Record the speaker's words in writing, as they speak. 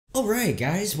Alright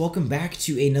guys, welcome back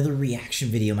to another reaction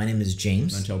video. My name is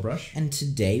James. Ninetailedbrush. And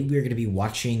today we're going to be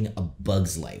watching A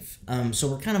Bug's Life. So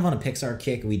we're kind of on a Pixar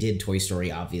kick. We did Toy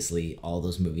Story, obviously. All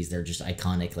those movies, they're just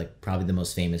iconic, like probably the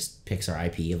most famous Pixar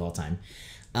IP of all time.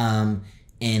 And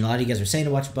a lot of you guys are saying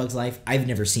to watch A Bug's Life. I've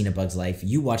never seen A Bug's Life.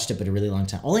 You watched it, but a really long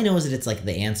time. All I know is that it's like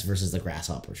the ants versus the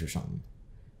grasshoppers or something.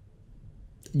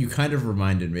 You kind of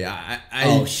reminded me.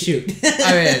 Oh, shoot.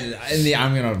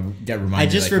 I'm going to get reminded.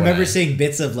 I just remember seeing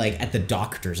bits of, like, at the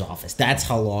doctor's office. That's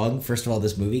how long, first of all,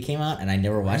 this movie came out, and I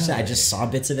never watched it. I just saw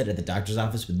bits of it at the doctor's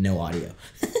office with no audio.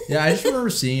 Yeah, I just remember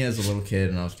seeing it as a little kid,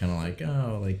 and I was kind of like,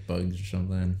 oh, like bugs or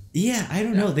something. Yeah, I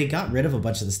don't know. They got rid of a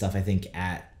bunch of the stuff, I think,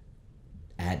 at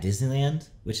Disneyland,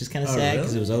 which is kind of sad,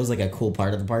 because it was always, like, a cool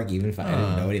part of the park, even if I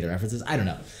didn't know any of the references. I don't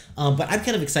know. But I'm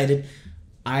kind of excited.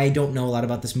 I don't know a lot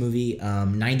about this movie.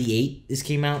 98 this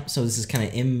came out, so this is kind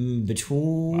of in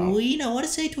between. Wow. I want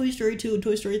to say Toy Story 2 and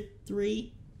Toy Story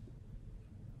 3.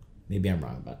 Maybe I'm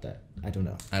wrong about that. I don't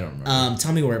know. I don't remember.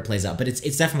 Tell me where it plays out, but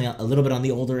it's definitely a little bit on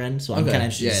the older end, so I'm kind of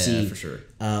interested to see for sure.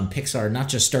 Pixar not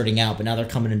just starting out, but now they're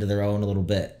coming into their own a little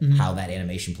bit, how that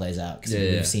animation plays out, because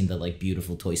we've seen the like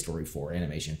beautiful Toy Story 4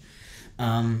 animation.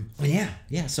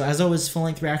 So as always,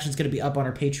 full-length reaction is going to be up on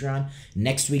our Patreon.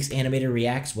 Next week's Animator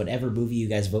Reacts, whatever movie you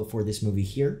guys vote for, this movie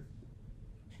here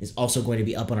is also going to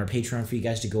be up on our Patreon for you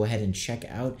guys to go ahead and check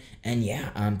out.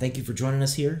 And thank you for joining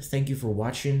us here. Thank you for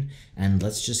watching, and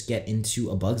let's just get into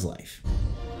A Bug's Life.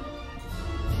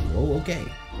 Whoa, okay.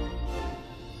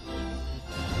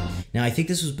 Now, I think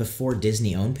this was before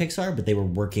Disney owned Pixar, but they were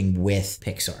working with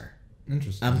Pixar.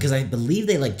 Interesting. Because I believe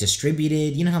they like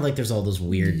distributed. You know how like there's all those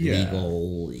weird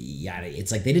legal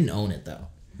It's like they didn't own it though.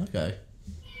 Okay.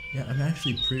 Yeah, I'm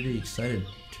actually pretty excited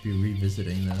to be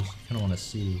revisiting this. Kind of want to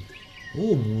see.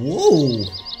 Oh, whoa!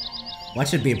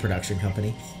 Watch it be a production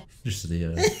company. Just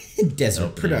the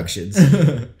Desert Productions.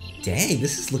 Dang,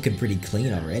 this is looking pretty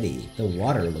clean already. The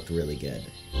water looked really good.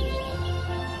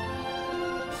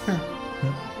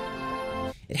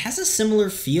 It has a similar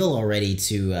feel already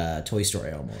to Toy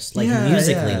Story almost. Like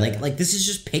musically. Like this is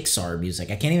just Pixar music.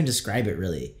 I can't even describe it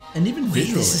really. And even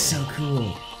visually. This is so cool.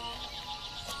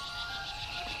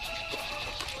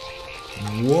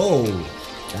 Whoa.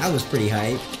 That was pretty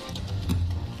hype.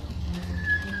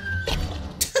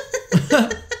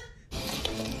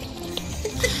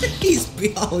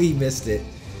 He missed it.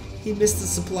 He missed the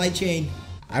supply chain.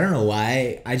 I don't know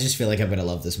why. I just feel like I'm gonna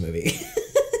love this movie.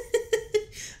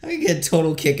 I get a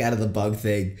total kick out of the bug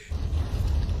thing.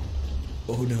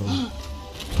 Oh no.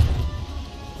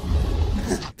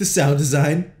 The sound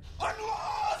design. I'm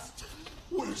lost!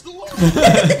 Where's the lost? Where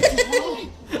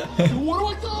do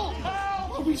I go?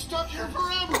 How? Are we stuck here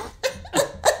forever?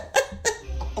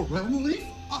 A realm leaf?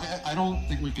 I don't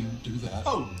think we can do that.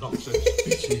 Oh, nonsense.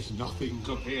 This is nothing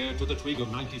compared to the twig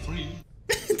of 93.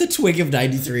 The twig of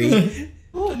 93.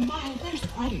 Oh my, there's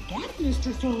quite a gap,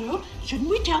 Mr. Soil. Shouldn't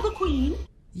we tell the Queen?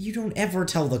 You don't ever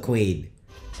tell the Queen.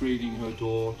 Treating her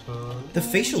daughter. The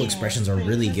facial expressions are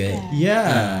really good.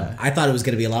 Yeah. I thought it was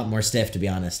going to be a lot more stiff, to be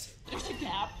honest. There's a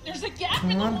gap. There's a gap.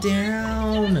 Calm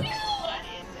down.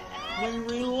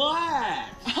 Relax.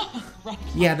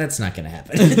 Yeah, that's not going to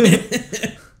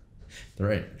happen.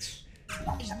 Right.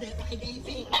 Isn't that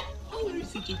amazing? Oh, you're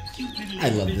such a cute little I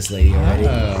love this lady already.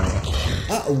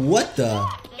 What the?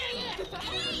 I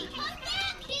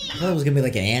thought it was going to be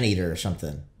like an anteater or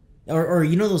something. Or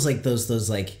you know those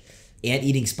like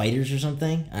ant-eating spiders or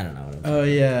something? I don't know. Oh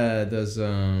yeah, those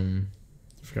I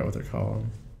forgot what they're called.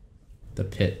 The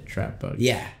pit trap bug.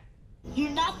 Yeah. You're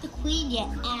not the Queen yet,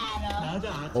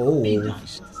 Adam. Oh.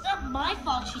 It's not my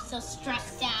fault she's so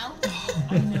stressed out.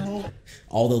 I know.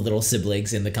 All the little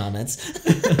siblings in the comments.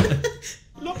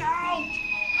 Look out!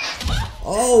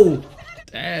 Oh.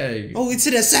 Dang. Oh, it's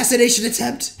an assassination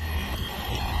attempt.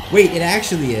 Wait, it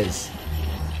actually is.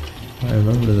 I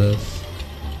remember this.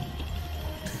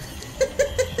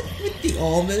 With the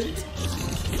almond.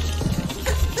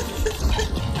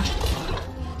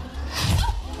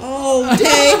 Oh,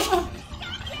 dang.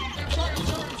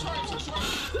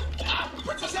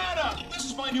 Princess Anna! This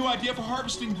is my new idea for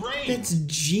harvesting grain. That's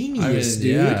genius,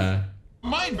 dude. Yeah.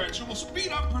 My invention will speed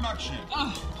up production.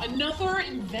 Another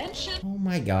invention? Oh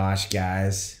my gosh,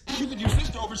 guys. You could use this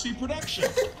to oversee production.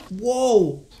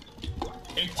 Whoa.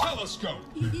 A telescope.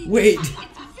 Wait. It's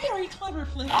very clever,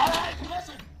 Flynn. All right,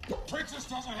 listen. The princess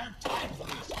doesn't have time for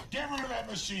this. Get rid of that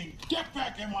machine. Get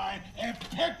back in line and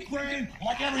pick grain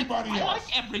like everybody else.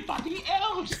 Like everybody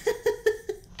else.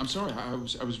 I'm sorry. I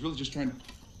was really just trying to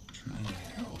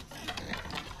help.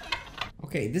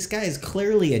 Okay, this guy is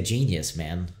clearly a genius,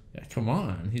 man. Yeah, come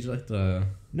on. He's like the...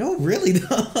 No, really,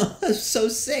 though. So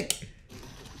sick.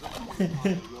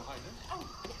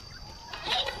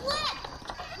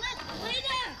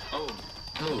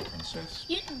 process.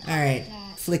 All right,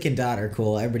 Flick and Dot are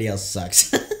cool. Everybody else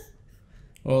sucks.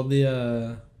 Well,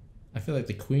 I feel like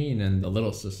the queen and the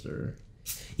little sister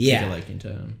Yeah. take a liking to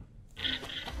him.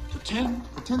 Pretend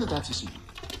that that's a seed.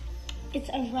 It's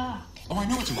a rock. Oh, I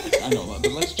know it's a rock. I know,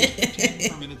 but let's just pretend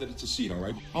for a minute that it's a seed, all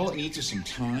right? All it needs is some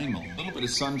time, a little bit of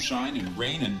sunshine and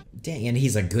rain and... Dang, and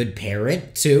he's a good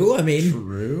parent, too. I mean...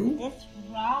 True. This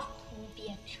rock will be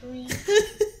a tree.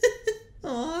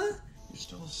 Aw. It's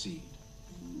still a seed.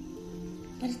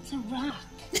 But it's a rock.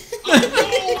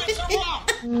 Oh, it's a rock!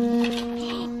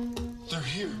 They're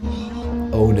here.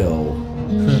 Oh, no.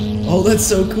 Oh, that's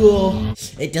so cool.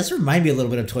 It does remind me a little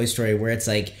bit of Toy Story, where it's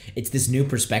like, it's this new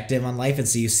perspective on life, and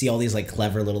so you see all these, like,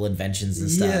 clever little inventions and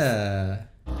stuff. Yeah.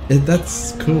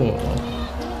 That's cool.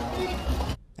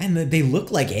 And they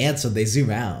look like ants when they zoom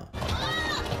out.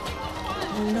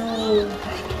 Oh,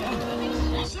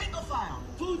 no. Single file.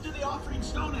 Food to the offering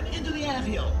stone and into the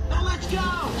anthill. Now let's go.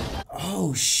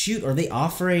 Oh, shoot. Are they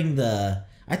offering the...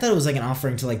 I thought it was like an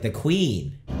offering to, like, the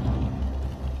queen.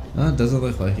 Oh, it doesn't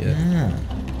look like it. Yeah.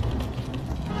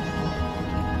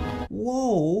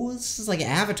 Whoa, this is like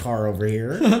Avatar over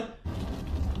here.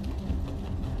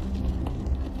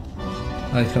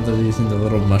 I like how they're using the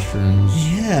little mushrooms.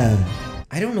 Yeah.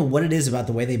 I don't know what it is about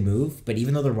the way they move, but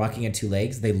even though they're walking on two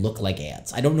legs, they look like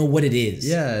ants. I don't know what it is.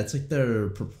 Yeah, it's like their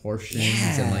proportions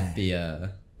Yeah. and like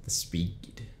the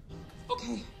speed.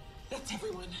 Okay, that's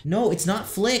everyone. No, it's not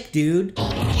Flick, dude.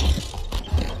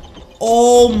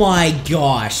 Oh my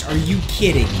gosh, are you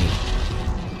kidding me?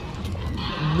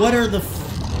 What are the...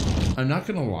 I'm not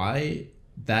gonna lie,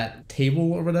 that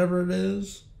table or whatever it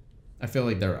is, I feel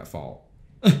like they're at fault.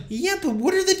 Yeah, but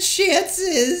what are the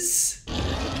chances?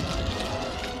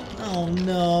 Oh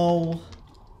no.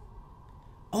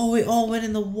 Oh, it all went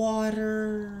in the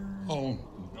water. Oh,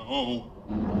 no.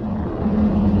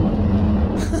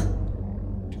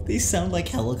 These sound like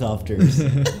helicopters.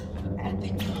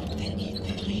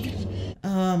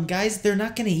 Guys, they're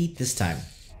not gonna eat this time.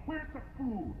 Where's the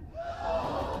food?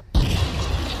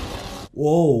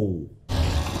 Whoa.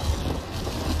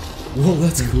 Whoa,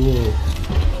 that's cool.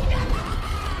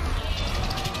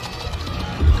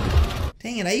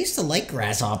 Dang it, I used to like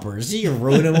grasshoppers. You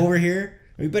rode them over here?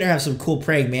 We better have some cool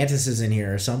praying mantises in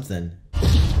here or something.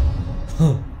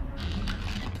 Huh.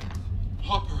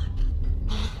 Hopper.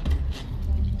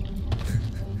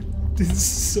 This is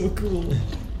so cool.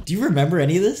 Do you remember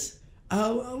any of this? A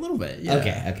little bit, yeah.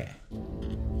 Okay.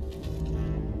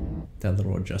 That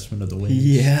little adjustment of the wings.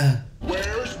 Yeah.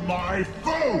 Where's my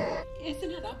food?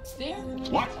 Isn't it up there?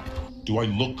 What? Do I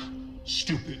look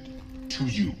stupid to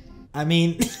you? I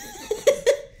mean...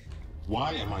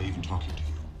 Why am I even talking to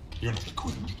you? You're not the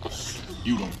queen.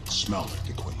 You don't smell like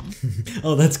the queen.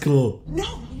 Oh, that's cool.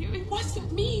 No, it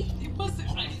wasn't me. It wasn't.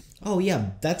 Oh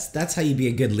yeah, that's how you be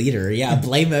a good leader. Yeah,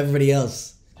 blame everybody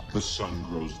else. The sun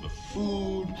grows the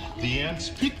food. The ants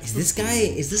pick. Is this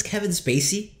Kevin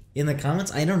Spacey in the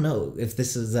comments? I don't know if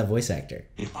this is a voice actor.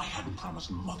 If I hadn't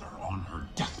promised Mother on her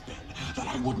deathbed that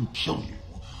I wouldn't kill you,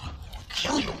 I would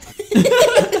kill you.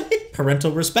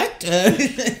 Parental respect.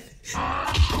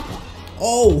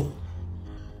 Oh,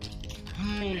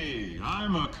 Hey,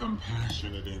 I'm a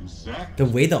compassionate insect. the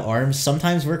way the arms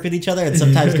sometimes work with each other and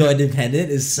sometimes go independent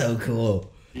is so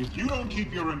cool. If you don't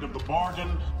keep your end of the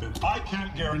bargain, then I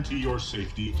can't guarantee your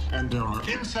safety, and there are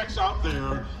insects out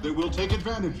there that will take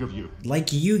advantage of you.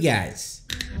 Like you guys.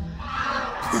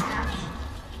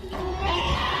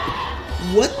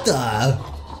 What the?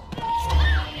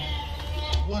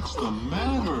 What's the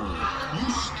matter? You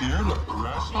scared of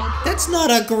grasshopper? That's not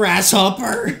a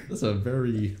grasshopper. That's a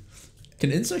very...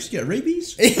 Can insects get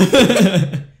rabies?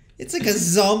 It's like a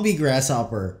zombie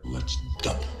grasshopper. Let's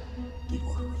double the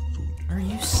order of food. Are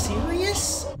you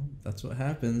serious? That's what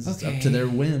happens. It's Okay. up to their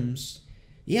whims.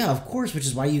 Yeah, of course, which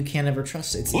is why you can't ever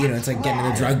trust it. It's, you know, it's like getting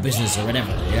in the drug business or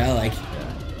whatever. Yeah, like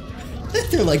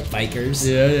they're like bikers.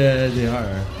 Yeah, they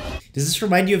are. Does this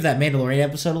remind you of that Mandalorian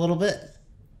episode a little bit?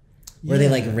 Where they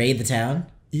like raid the town?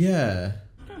 Yeah.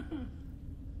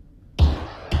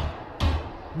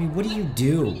 I mean, what do you do?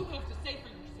 You have to say for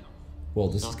yourself. Well,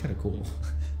 this is kind of cool.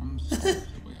 I'm sorry for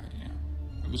the way I am.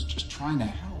 I was just trying to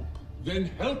help. Then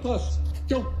help us.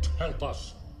 Don't help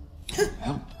us.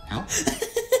 Help?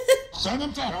 Send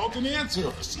them to Health and Ant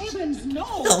Services. Heavens, no.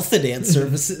 Health and Ant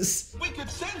Services. We could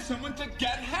send someone to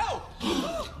get help.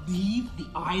 Leave the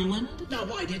island? Now,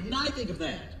 why didn't I think of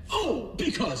that? Oh,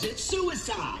 because it's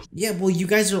suicide. Yeah, well, you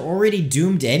guys are already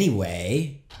doomed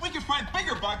anyway. We could find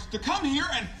bigger bugs to come here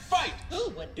and fight. Who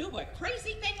would do a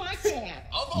crazy thing like that?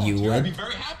 I'll You volunteer. I'd would? be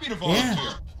very happy to volunteer.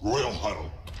 Yeah. Royal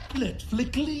Huddle. Let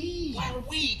flick leave. While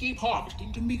we keep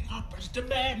harvesting to meet Hopper's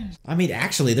demands. I mean,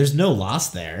 actually, there's no loss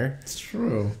there. It's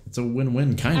true. It's a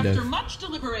win-win, kind After of. much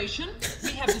deliberation,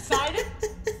 we have decided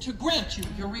to grant you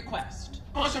your request.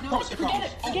 Forget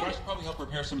it. I'll probably help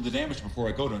repair some of the damage before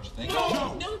I go, don't you think?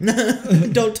 No.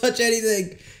 Don't touch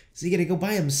anything. Is he gonna go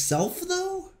by himself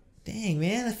though? Dang,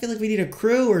 man, I feel like we need a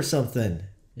crew or something.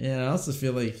 Yeah, I also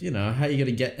feel like, you know, how are you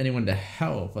gonna get anyone to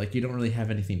help? Like, you don't really have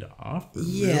anything to offer.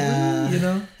 Yeah, really, you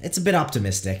know? It's a bit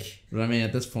optimistic. But I mean,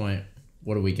 at this point,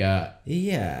 what do we got?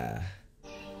 Yeah.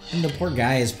 And the poor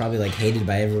guy is probably like hated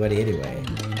by everybody anyway.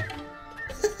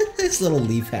 This little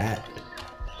leaf hat.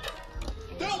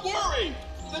 Don't worry!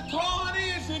 The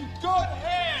colony is in good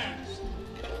hands!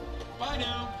 Bye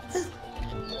now.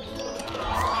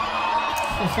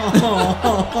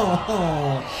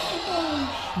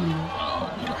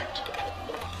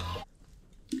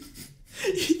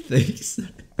 He thinks.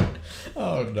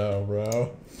 Oh no,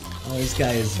 bro. Oh, this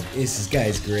guy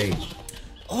is great.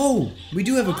 Oh, we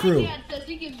do have a crew. My dad says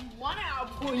he gives you 1 hour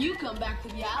before you come back to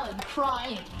the island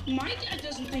crying. My dad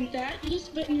doesn't think that. He's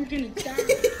betting you're gonna die.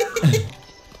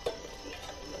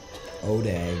 Oh,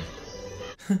 dang.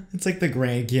 It's like the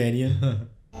Grand Canyon.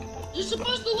 You're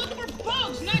supposed to look for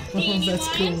bugs, not Oh, dandelions. that's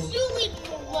cool. You leave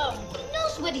him alone. He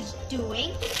knows what he's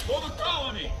doing. For the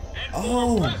colony! And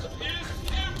Oh. for present is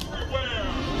everywhere!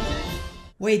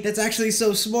 Wait, that's actually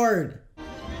so smart.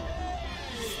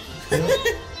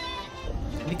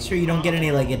 Make sure you don't get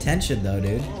any like attention though,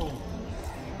 dude.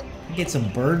 Get some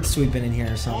birds sweeping in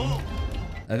here or something.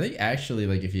 I think actually,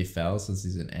 like, if he fell since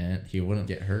he's an ant, he wouldn't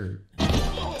get hurt.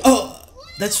 Oh,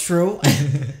 that's true.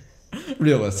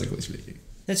 Realistically speaking.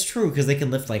 That's true because they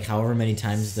can lift like however many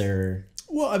times they're.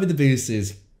 Well, I mean, the biggest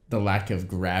is the lack of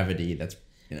gravity. That's,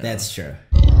 you know. That's true.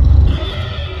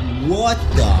 What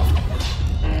the?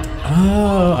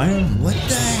 Oh, I don't. What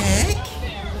the heck?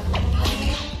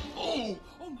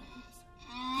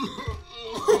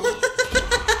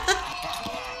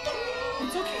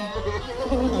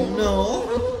 Oh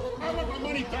no. I want my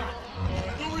money back.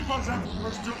 No refunds after the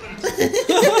first 2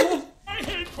 minutes. I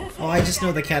hate Oh, I just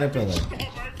know the caterpillar.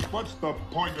 What's the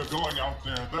point of going out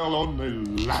there? They'll only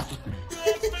laugh at me.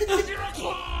 Because you're a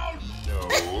clown!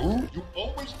 No. You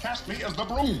always cast me as the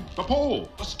broom, the pole,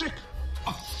 the stick.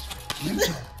 A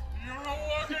splinter. You're a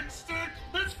walking stick.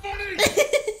 It's funny.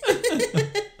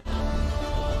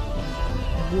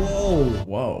 Whoa.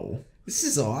 Whoa. This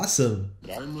is awesome.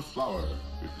 I'm a flower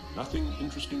with nothing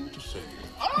interesting to say.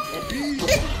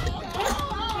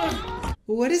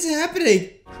 What is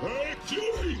happening? Hey,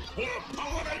 Julie!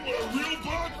 Pollinate with a real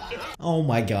bug? Oh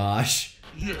my gosh.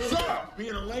 Yes, sir.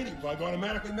 Being a ladybug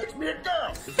automatically makes me a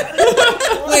girl. Is that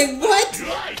it? Wait, what?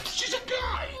 Right, she's a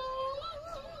guy.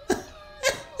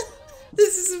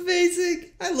 This is amazing.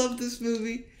 I love this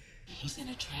movie. He's in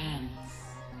a trance.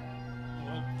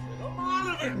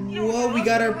 Whoa, we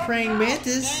got our praying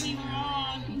mantis.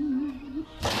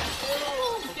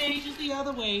 Stage is the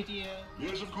other way, dear.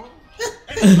 Yes, of course.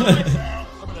 I'm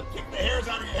gonna pick the hairs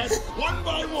out of your head one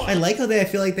by one. I like how I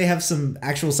feel like they have some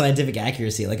actual scientific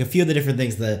accuracy. Like a few of the different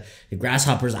things, the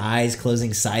grasshopper's eyes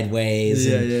closing sideways.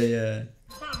 Yeah, and- yeah.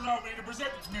 Allow me to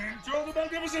present this man, Joe the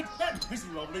Magnificent, and his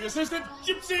lovely assistant,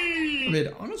 Gypsy. I mean,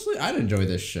 honestly, I'd enjoy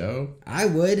this show. I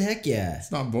would, heck yeah.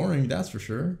 It's not boring, that's for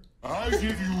sure. I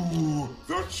give you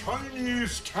the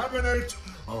Chinese cabinet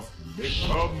of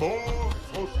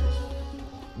metamorphosis.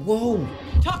 Whoa.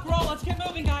 Tuck roll, let's get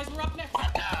moving, guys. We're up next.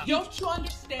 Don't you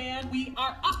understand? We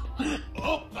are up.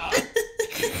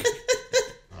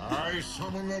 I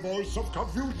summon the voice of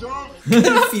Confucius.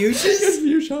 Confucius?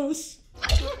 Confucius.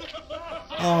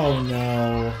 Oh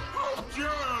no. How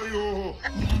dare you?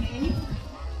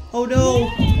 Oh no.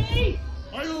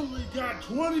 I only got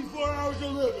 24 hours to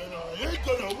live and I ain't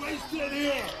gonna waste it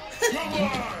here. Come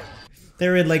on.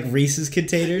 They're in like Reese's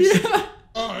containers. Yeah.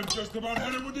 I'm just about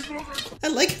headed with these movers. I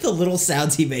like the little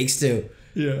sounds he makes too.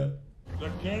 Yeah. The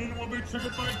cannon will be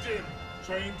triggered by Dim,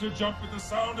 trained to jump at the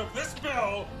sound of this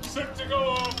bell, set to go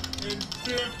off in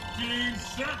 15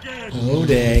 seconds. Oh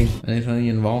dang. Anything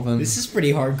involving This is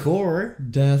pretty hardcore.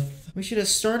 death. We should have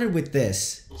started with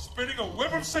this. Spinning a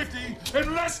web of safety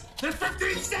in less than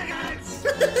 15 seconds!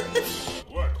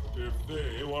 What if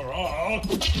they were all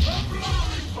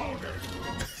blindfolded?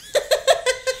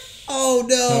 Oh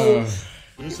no.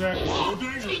 This act is so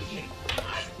dangerous.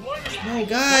 No,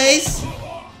 guys.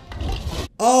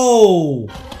 Oh.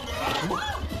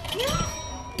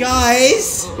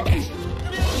 Guys.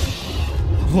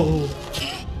 Oh.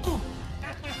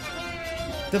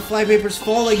 The flypaper's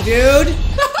falling, dude.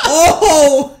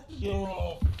 Oh. You're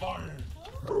all fired.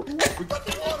 We got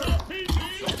the order, PG.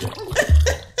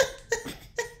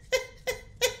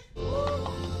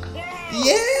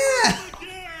 Yeah!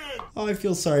 Oh, I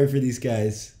feel sorry for these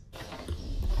guys.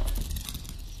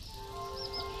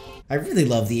 I really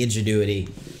love the ingenuity.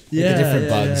 The different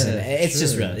bugs. And it's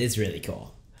just really, it's really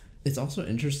cool. It's also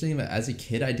interesting that as a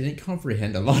kid, I didn't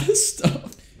comprehend a lot of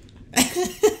stuff.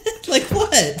 Like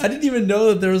what? I didn't even know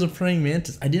that there was a praying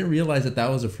mantis. I didn't realize that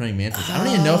was a praying mantis. I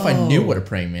don't even know if I knew what a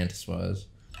praying mantis was.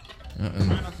 Try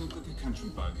not to look like a country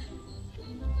bug.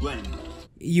 Blend.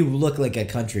 You look like a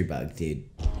country bug, dude.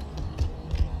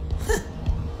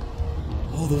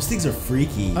 Oh, those things are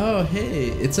freaky. Oh,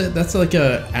 hey, that's like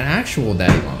an actual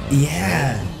daddy long.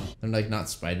 Yeah. Right? They're like not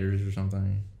spiders or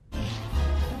something.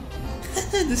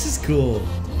 This is cool.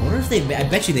 I wonder if I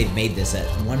bet you they've made this at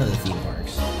one of the theme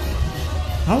parks.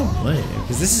 Probably.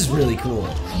 Because this is really cool.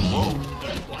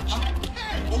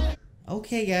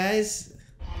 Okay, guys.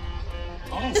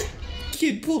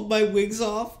 Kid pulled my wings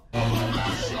off.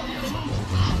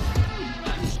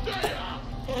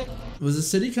 Was the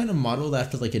city kind of modeled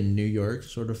after like a New York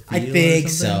sort of feel? I think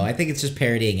so. I think it's just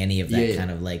parodying any of that kind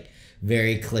of like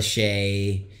very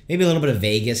cliche. Maybe a little bit of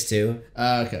Vegas too.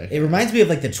 Okay. It reminds me of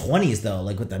like the 20s though,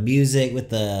 like with the music,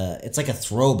 it's like a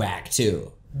throwback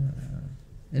too.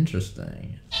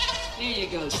 Interesting. Here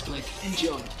you go, Slick.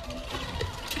 Enjoy.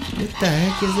 What the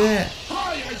heck is that?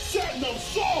 Hi, I said no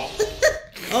salt!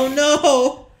 Oh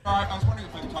no! Alright, I was wondering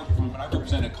if I could talk to you for a moment. I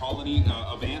represent a colony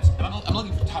of ants, and I'm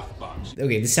looking for tough bugs.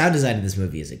 Okay, the sound design of this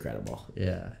movie is incredible.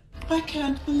 Yeah. I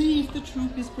can't believe the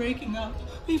troop is breaking up.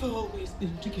 We've always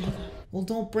been together. Well,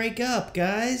 don't break up,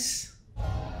 guys.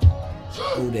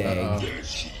 Oh, dang. There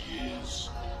she is.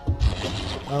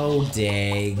 Oh,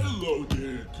 dang. Hello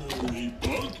there, curly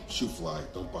bug. Shoot fly,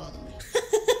 don't bother me.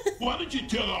 Why did you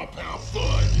tell our pal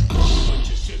Bud? But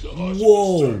you said the hospital.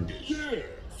 Whoa. Yeah,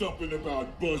 something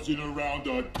about buzzing around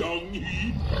a dung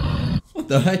heap. What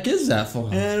the heck is that for?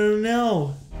 I don't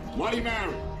know. Why you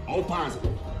married? All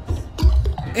positive.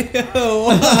 Ew.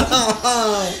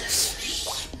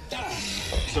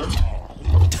 Sir?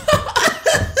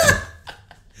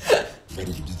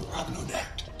 Ready to do the Robin Hood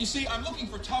act. You see, I'm looking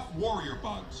for tough warrior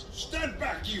bugs. Stand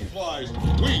back, you flies.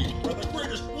 We are the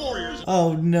greatest warriors.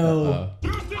 Oh, no.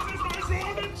 This is my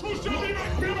Robin, who shall be my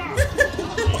killer.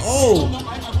 Oh. No, I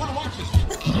want to watch this.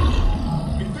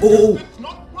 Oh. It's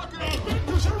not working out.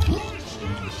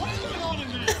 What's going on in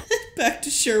there? Back to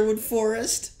Sherwood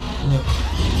Forest.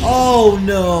 Oh,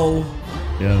 no.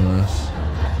 Goodness.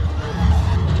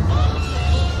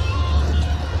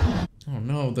 Oh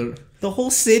no, they're... The whole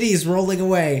city's rolling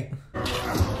away. He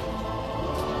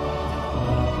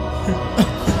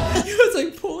was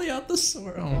like pulling out the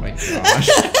sword. Oh my gosh.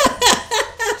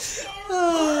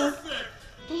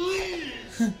 Please,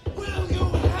 will you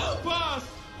help us?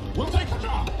 We'll take the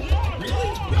job. Really?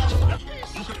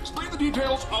 You can explain the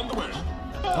details on the way.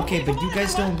 Okay, but you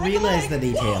guys don't realize the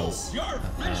details. You're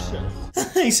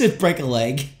vicious. He said break a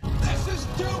leg. This is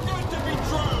too good to be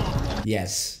true.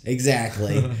 Yes,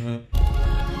 exactly.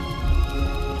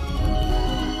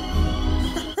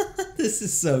 This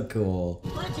is so cool.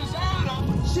 Princess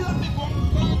Anna, she let me walk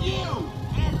on you.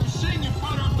 After seeing you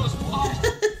find out those flies.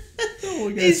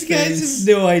 These guys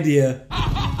have no idea.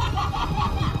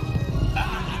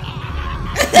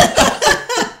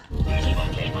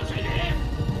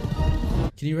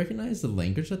 Can you recognize the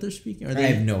language that they're speaking? Are I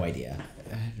they... have no idea.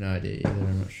 I have no idea either.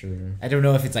 I'm not sure. I don't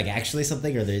know if it's like actually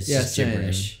something or there's just same.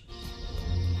 gibberish.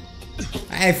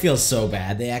 I feel so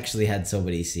bad. They actually had so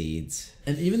many seeds.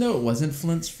 And even though it wasn't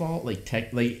Flint's fault,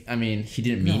 I mean, he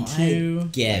didn't mean No, to. I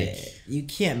get it. You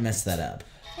can't mess that up.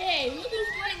 Hey, look who's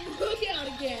playing the cookout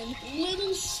again.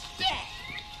 Little Speck.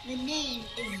 The name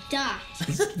is Dot.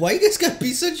 Why you guys gotta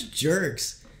be such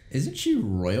jerks? Isn't she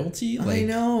royalty? I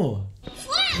know.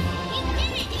 Flap!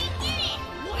 You did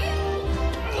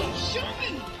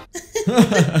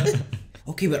it!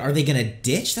 Okay, but are they gonna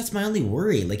ditch? That's my only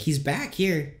worry. Like, he's back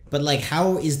here. But, like,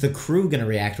 how is the crew gonna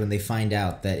react when they find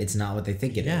out that it's not what they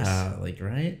think it is? Yeah, like,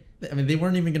 right? I mean, they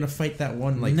weren't even gonna fight that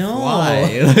one, like, No.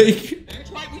 fly. Like...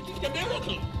 That's right, we did a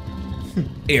miracle.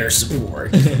 Air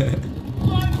support.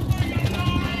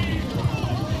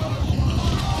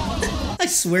 I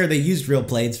swear they used real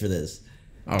planes for this.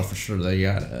 Oh, for sure. They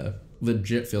got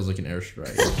legit feels like an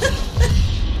airstrike.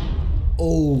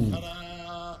 Oh.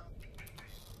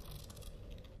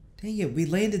 Dang it, we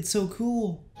landed so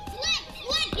cool.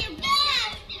 Flip, you're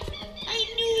back! I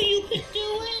knew you could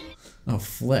do it. Oh,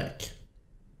 Flick.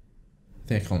 I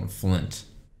think I call him Flint.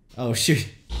 Oh, shoot.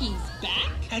 He's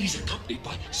back? And he's accompanied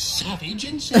by savage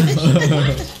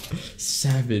insects.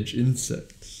 Savage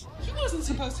insects. He wasn't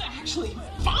supposed to actually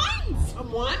find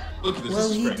someone. Look at this. Well,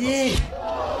 this is he great. did. So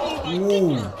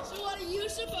Whoa. what are you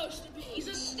supposed to be? He's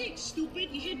a stick, stupid.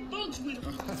 You hit fight bugs with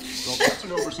them. Well, that's an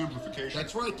oversimplification.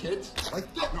 That's right, kids.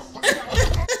 Like that. No.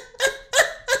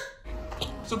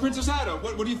 So, Princess Ada,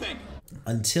 what do you think?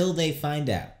 Until they find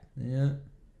out. Yeah.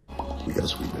 We gotta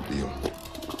sweeten the deal.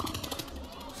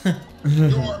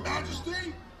 Your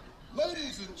Majesty,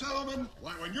 ladies and gentlemen,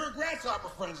 when your grasshopper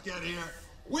friends get here,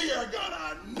 we are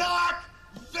gonna knock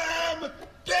them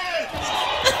dead!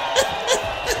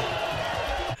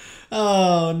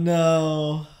 Oh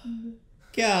no.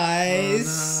 Guys.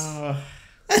 Oh,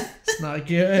 no. It's not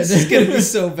good. This is gonna be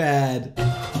so bad.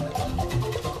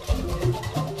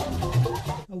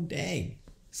 Oh dang.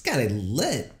 This got it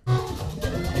lit.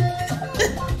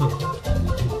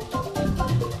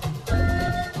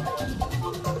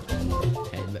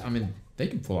 I mean, they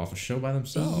can pull off a show by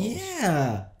themselves.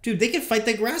 Yeah. Dude, they can fight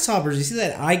the grasshoppers. You see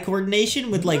that eye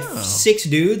coordination with like 6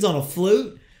 dudes on a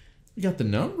flute? You got the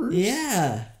numbers.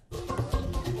 Yeah.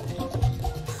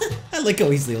 I like how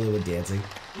he's the only one dancing.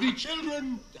 The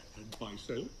children and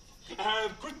myself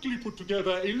have quickly put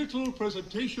together a little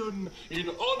presentation in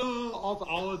honor of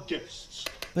our guests.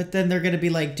 But then they're going to be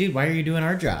like, dude, why are you doing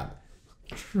our job?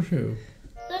 True.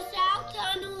 The South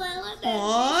Tunnel Elementary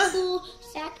Aww. School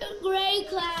second grade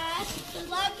class would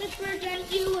like to present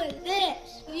you with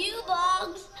this. You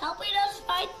bugs helping us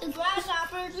fight the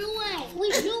grasshoppers away.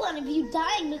 We drew one of you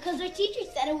dying because our teacher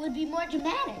said it would be more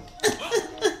dramatic.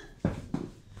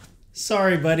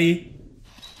 Sorry, buddy.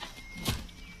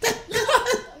 Look,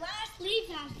 the last leaf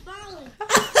has fallen.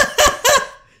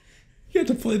 You have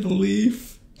to play the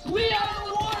leaf. We are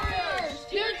the warriors,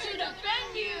 here to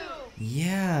defend you.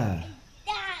 Yeah.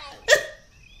 Die.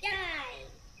 Die.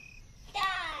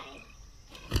 Die.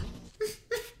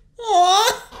 Aww.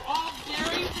 All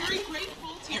very, very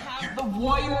grateful to have the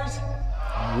warriors.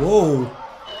 Whoa.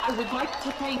 I would like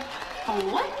to thank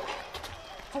Flick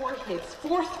for his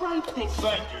forthright thinking.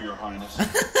 Thank you, Your Highness.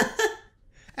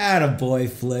 Attaboy,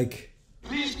 Flick.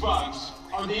 These bugs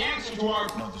are the answer to our...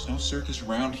 No, there's no circus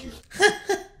around here.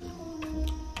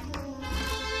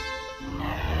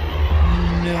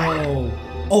 No.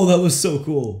 Oh, that was so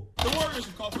cool. The warriors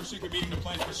have called for a secret meeting to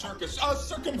plan for circus,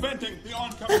 circumventing the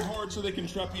oncoming horde so they can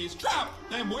trap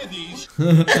them with ease.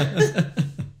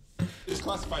 It's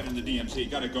classified in the DMC.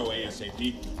 Gotta go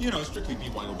ASAP. You know, strictly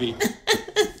BYOB.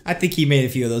 I think he made a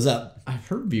few of those up. I've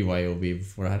heard BYOB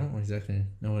before. I don't exactly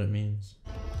know what it means.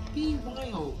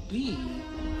 BYOB?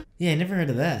 Yeah, I never heard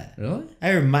of that. Really? I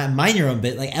heard mind your own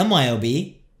bit, like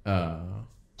MYOB.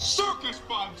 Circus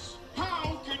bugs!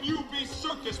 How can you be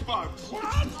circus bugs? What?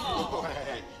 Oh,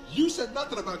 hey. You said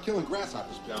nothing about killing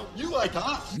grasshoppers, pal. You like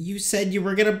us. You said you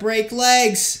were gonna break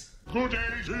legs. Good day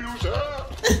to you, sir.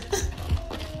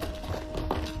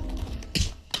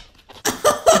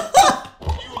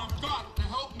 You have got to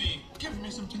help me. Give me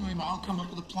some time. I'll come up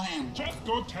with a plan. Just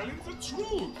go tell him the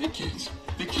truth. They can't.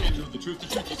 They can't know the truth. The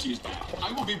truth you see is bad.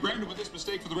 I will be branded with this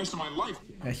mistake for the rest of my life.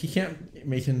 He can't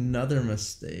make another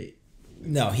mistake.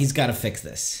 No, he's gotta fix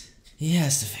this. He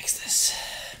has to fix this.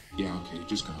 Yeah, okay,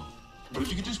 just go. But if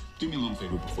you could just do me a little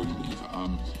favor before you leave,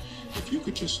 if you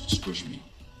could just squish me.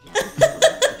 That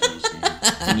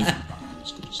would be great. Because I'm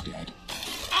as good as dead.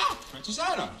 Ah, Princess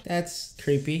Ada. That's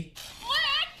creepy.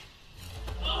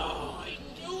 Oh, I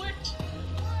knew it.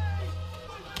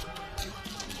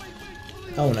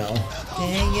 Oh no.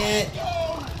 Dang it.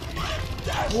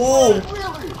 Whoa.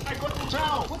 Really? I couldn't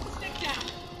tell. Put the stick down.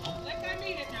 Like I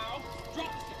mean it now.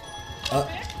 Drop the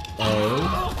stick.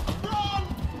 Oh.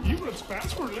 You were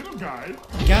fast for a little guy.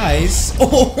 Guys.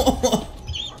 Oh.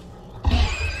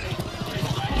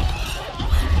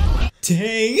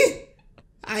 Dang.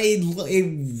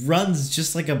 It runs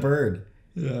just like a bird.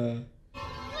 Yeah.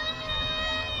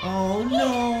 Oh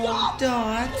no,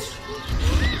 Dot.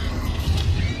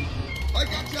 I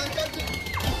got you.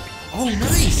 Oh,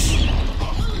 nice.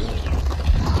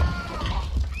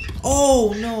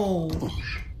 Oh no.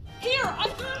 Here, I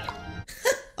got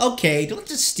it. Okay, don't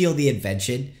just steal the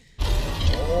invention.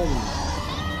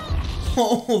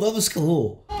 Oh, that was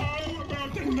cool. How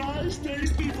about the nice,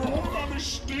 tasty roll on the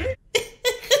stick?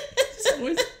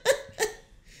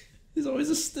 He's always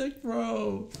a stick,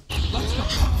 bro.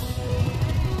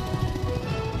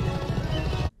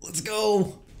 Let's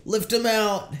go. Lift him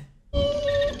out.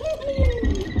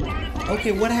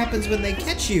 Okay, what happens when they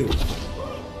catch you?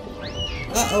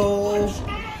 Uh-oh.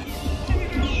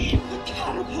 The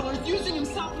caterpillar using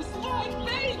himself as slime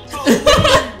bait.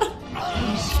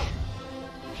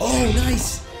 Oh,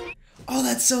 nice. Oh,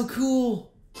 that's so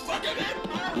cool.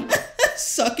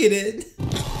 Suck it in.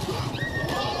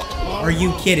 Are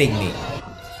you kidding me?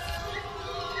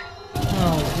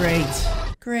 Oh, great.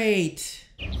 Great.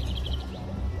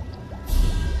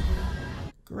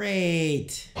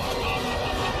 Great.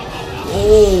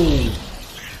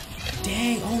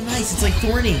 nice. It's like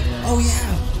thorny. Yeah. Oh,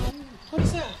 yeah. What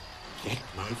is that? That,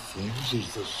 my friends,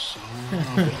 is the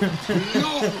sound of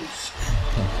applause.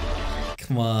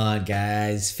 Come on,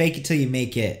 guys. Fake it till you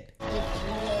make it.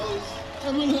 Applause.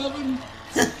 I'm in heaven.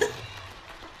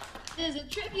 As a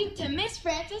tribute to Miss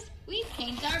Francis, we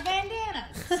paint our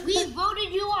bandanas. We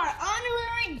voted you our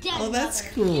honorary dead Oh, that's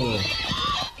mother. cool.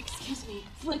 Excuse me,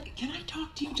 Flick, can I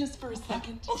talk to you just for a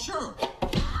second? Oh, sure.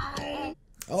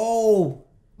 Oh.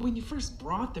 When you first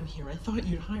brought them here, I thought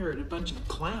you'd hired a bunch of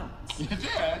clowns. You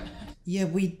did? Yeah,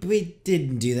 we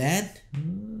didn't do that.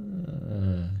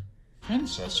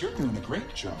 Princess, you're doing a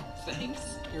great job.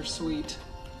 Thanks, you're sweet.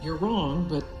 You're wrong,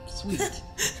 but sweet.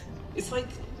 It's like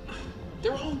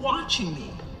they're all watching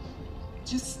me.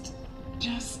 Just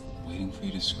Waiting for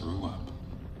you to screw up.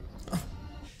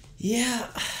 Yeah.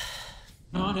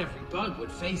 not every bug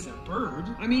would face a bird.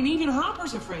 I mean, even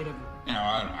Hopper's afraid of him. You know,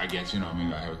 I guess, I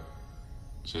mean,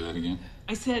 say that again?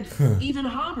 I said, even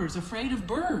Hopper's afraid of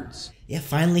birds. Yeah,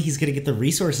 finally he's gonna get the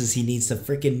resources he needs to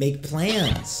freaking make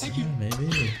plans. Thank you.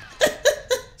 Maybe.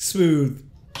 Smooth.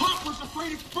 Hopper's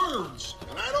afraid of birds,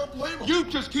 and I don't blame him. You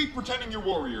just keep pretending you're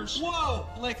warriors. Whoa,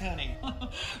 Flick, honey.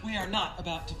 We are not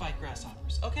about to fight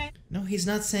grasshoppers, okay? No, he's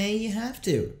not saying you have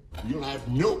to. You'll have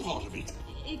no part of it.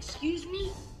 Excuse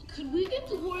me? Could we get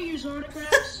the Warriors'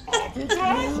 autographs?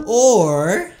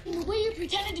 Or The way you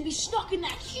pretended to be stuck in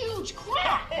that huge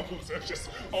crowd. Oh, they're just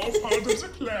all part of the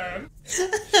plan.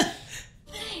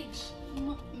 Thanks.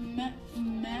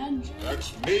 Magic?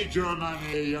 That's major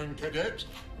money, young cadet.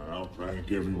 I'll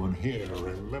prank everyone here.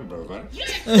 Remember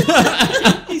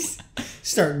that? he's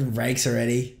starting ranks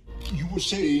already. You were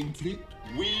saying, Flick?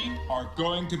 We are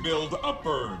going to build a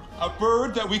bird. A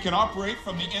bird that we can operate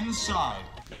from the inside.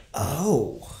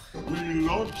 Oh. We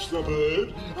launch the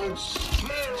bird and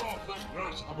scare off the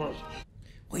grasshoppers.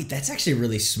 Wait, that's actually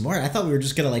really smart. I thought we were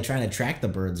just gonna like try and attract the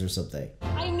birds or something.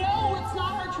 I know it's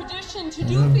not our tradition to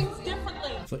do things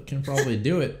differently. Flick can probably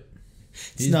do it.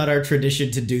 It's not our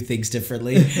tradition to do things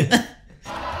differently.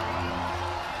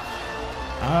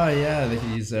 Oh yeah, they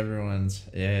can use everyone's.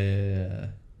 Yeah.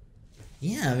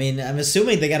 Yeah, I mean, I'm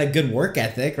assuming they got a good work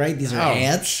ethic, right? These are Oh.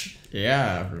 ants.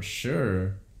 Yeah, for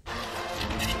sure.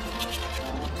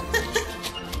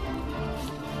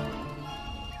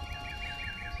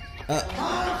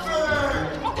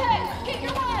 Okay, get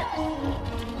your work.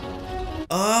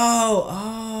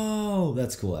 Oh,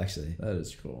 that's cool, actually. That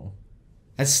is cool.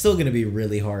 That's still gonna be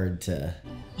really hard to.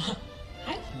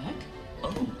 Hi, Flick.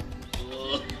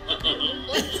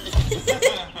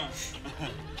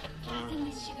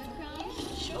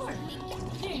 Sure.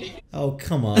 Oh,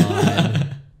 come on.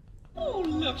 Oh,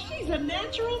 look, she's a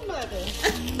natural mother.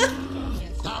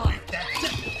 All right, that's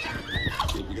it.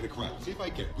 You're gonna cry. See if I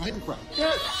can. Go ahead and cry.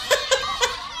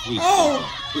 Please. Oh!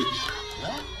 Please.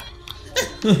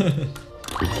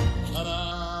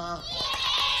 Ta-da!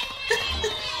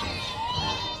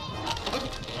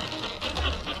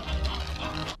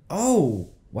 Oh,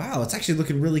 wow, it's actually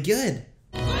looking really good.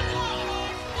 Dang.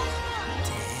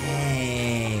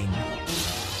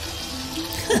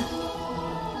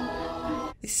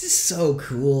 This is so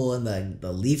cool, and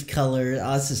the leaf color.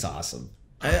 Oh, this is awesome.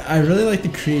 I really like the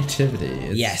creativity.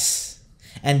 It's- Yes.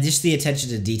 And just the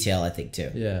attention to detail, I think, too.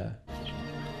 Yeah.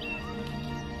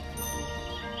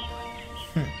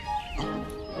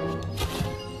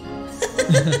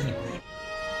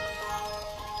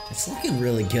 It's looking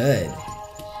really good.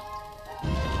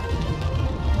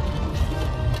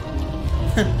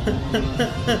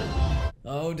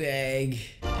 Oh, dang.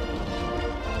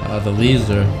 The leaves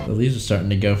are starting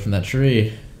to go from that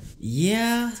tree.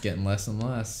 Yeah, It's getting less and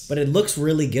less. but it looks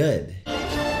really good.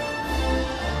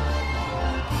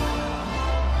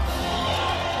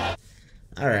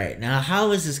 All right, now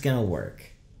how is this gonna work?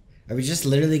 Are we just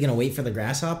literally gonna wait for the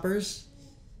grasshoppers?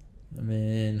 I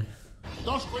mean,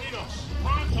 Dos cueritos.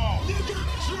 Pronto. You can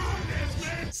try this,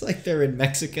 man. It's like they're in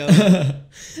Mexico.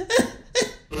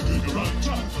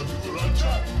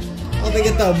 Oh, they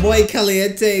get the muy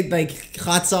caliente, like,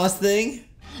 hot sauce thing?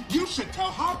 You should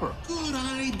tell Hopper. Good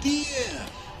idea.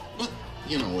 But,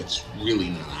 it's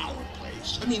really not our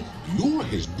place. I mean, you're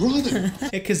his brother.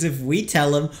 Because if we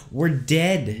tell him, we're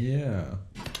dead. yeah.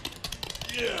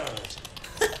 Yes.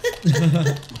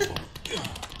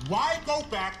 Why go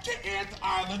back to Ant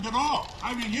Island at all?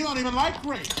 I mean, you don't even like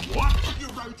rain. What? You're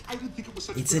right. I didn't think it was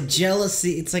such It's a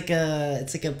jealousy, it's like a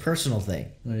personal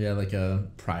thing. Oh, yeah, like a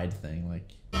pride thing. Like,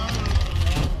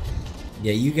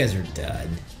 Yeah, you guys are done.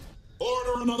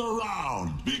 Order another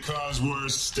round, because we're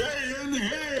staying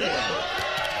here.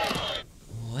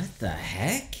 What the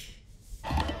heck?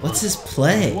 What's his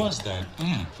play? It was that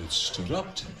ant that stood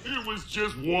up to me. It was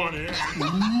just one ant.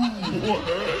 What?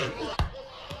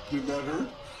 Did that hurt?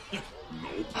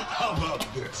 Nope. How about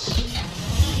this?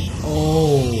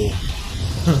 Oh.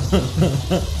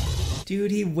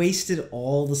 Dude, he wasted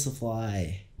all the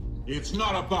supply. It's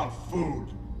not about food.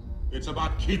 It's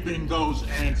about keeping those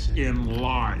ants in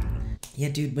line. Yeah,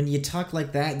 dude, when you talk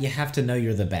like that, you have to know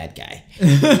you're the bad guy.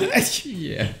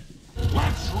 Yeah.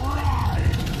 Let's ride!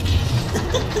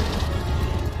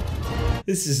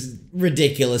 This is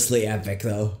ridiculously epic,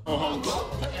 though. And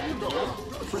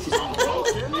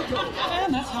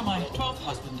that's how my 12th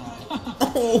husband died.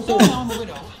 So now I'm a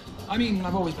widow. I mean,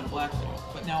 I've always been a black widow,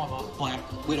 but now I'm a black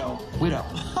widow.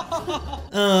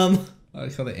 I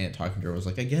like how the ant talking to her was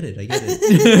like, I get it.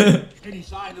 Any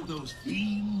sign of those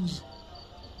fiends?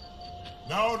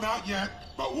 No, not yet,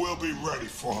 but we'll be ready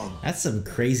for them. That's some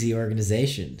crazy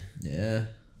organization. Yeah.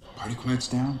 Party quiets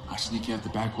down, I sneak you out the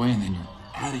back way, and then you're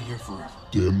out of here forever.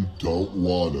 Dim don't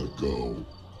wanna go.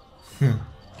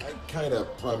 I kind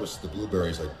of promised the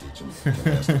blueberries I'd teach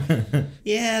them.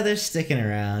 Yeah, they're sticking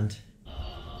around.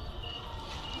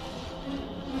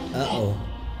 Uh-oh.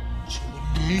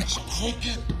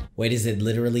 Wait, is it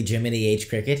literally Jiminy H.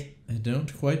 Cricket? I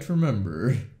don't quite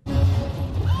remember.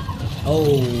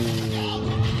 Oh,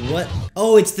 what?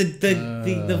 Oh, it's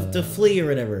the flea or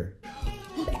whatever.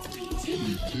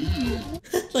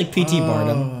 Like P.T.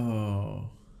 Barnum. Oh.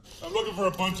 I'm looking for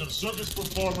a bunch of circus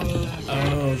performers.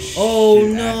 Oh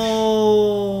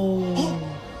no!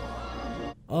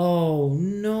 Oh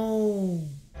no!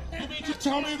 You mean to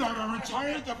tell me that a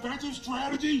retired defensive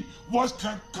strategy was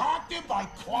concocted by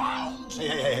clowns?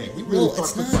 Hey, we really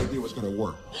thought this idea was going to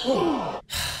work.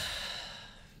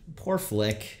 Poor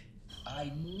Flick.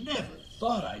 I never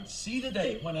thought I'd see the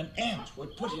day when an ant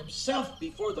would put himself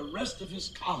before the rest of his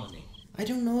colony. I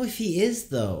don't know if he is,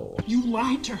 though. You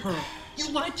lied to her. You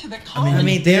lied to the colony. I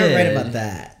mean, they're right about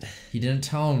that. He didn't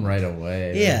tell him right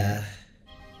away. Yeah.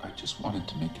 I just wanted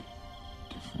to make a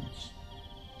difference.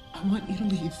 I want you to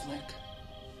leave, Flick.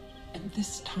 And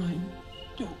this time,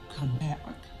 don't come back.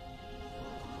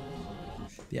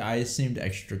 The eyes seemed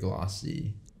extra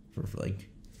glossy for like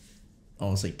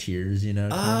almost like tears, you know?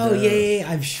 Oh, yeah,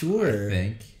 I'm sure. I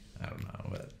think. I don't know,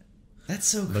 but that's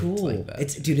so looked cool. like that.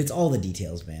 It's all the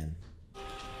details, man.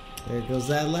 There goes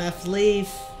that left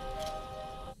leaf.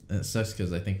 And it sucks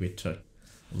because I think we took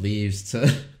leaves to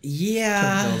build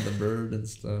the bird and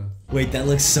stuff. Wait, that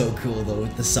looks so cool though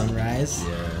with the sunrise.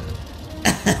 Yeah.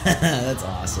 That's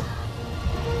awesome.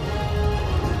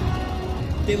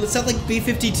 They sound like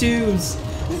B-52s.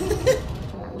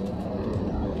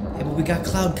 Hey, but we got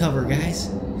cloud cover,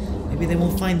 guys. Maybe they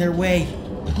won't find their way.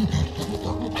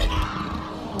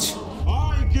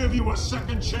 I give you a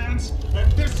second chance,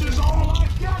 and this is all I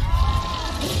get.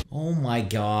 Oh my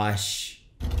gosh.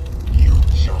 You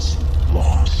just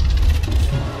lost.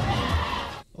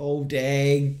 Oh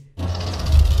dang. No.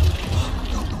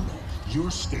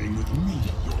 You're staying with me,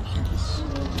 Your Highness.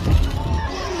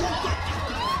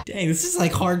 Dang, this is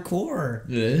like hardcore.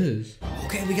 It is.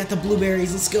 Okay, we got the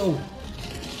blueberries. Let's go.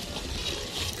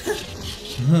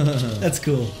 That's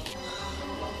cool.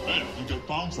 Hey, you just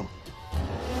found some.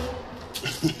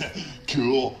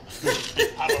 Cool.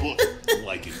 How do I look?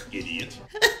 Like an idiot.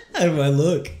 How do I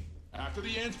look? After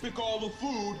the ants pick all the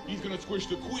food, he's gonna squish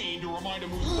the queen to remind him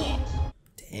who's boss.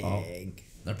 Dang.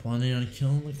 They're planning on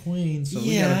killing the queen, so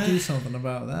we Yeah. gotta do something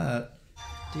about that.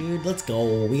 Dude, let's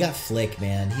go. We got Flick,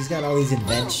 man. He's got all these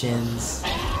inventions.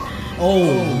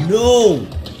 Oh, no!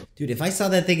 Dude, if I saw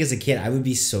that thing as a kid, I would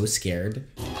be so scared.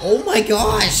 Oh my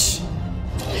gosh!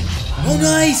 Oh,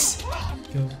 nice!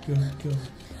 Go.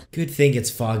 Good thing it's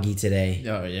foggy today.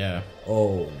 Oh, yeah.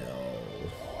 Oh, no.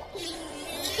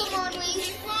 Come on,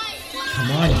 Lee. Fly.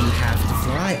 Come on, you have to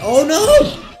fly. Oh,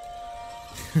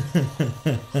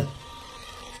 no!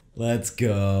 Let's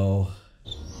go.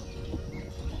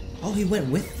 Oh, he went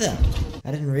with them.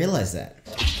 I didn't realize that.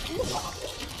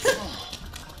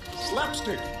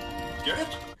 Slapstick. Get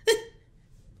it?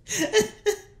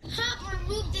 Hopper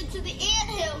moved into the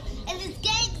anthill, and his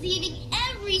gang's eating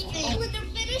everything. When they're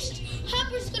finished,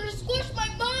 Hopper's gonna squish my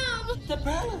mom. The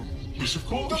bird. Yes, of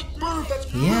course. Bird,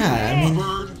 that's Yeah, I mean...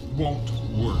 bird won't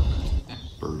work. That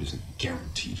bird is a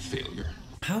guaranteed failure.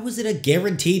 How is it a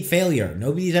guaranteed failure?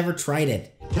 Nobody's ever tried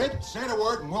it. Kid, say the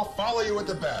word and we'll follow you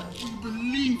into bed. We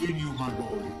believe in you, my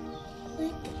boy.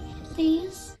 Flick,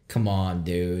 please. Come on,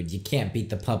 dude. You can't beat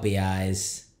the puppy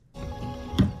eyes.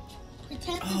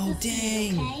 Pretend Oh, this is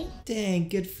dang. okay? Dang,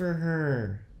 good for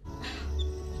her.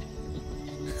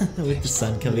 With the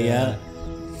sun coming out.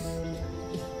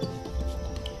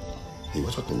 Hey,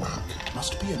 what's with the rock?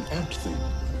 Must be an ant thing.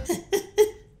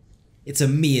 It's a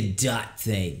me and Dot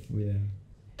thing. Yeah.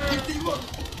 Look,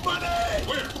 money!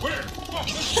 Where?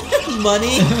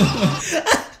 Money?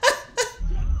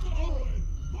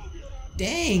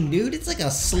 Dang, dude, it's like a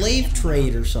slave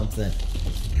trade or something.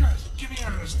 Guys, get me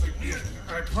out of this thing.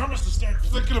 I promise to start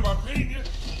thinking about paying you.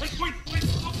 Wait.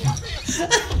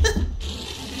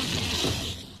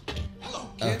 Hello,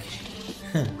 kid.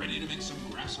 Ready to make some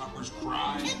grasshoppers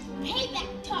cry? It's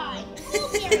payback time.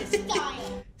 Blueberry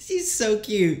style. She's so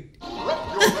cute.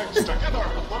 Rub your legs together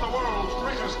for the world's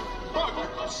greatest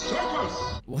bug circus.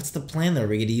 What's the plan though? Are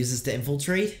we gonna use this to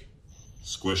infiltrate?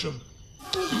 Squish him.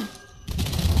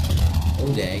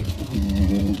 Oh dang.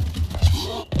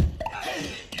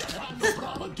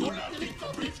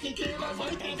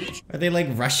 Are they like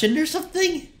Russian or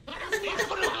something?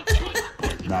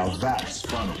 Now that's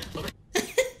funny.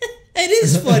 It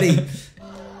is funny.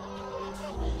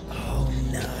 Oh,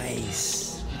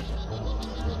 nice.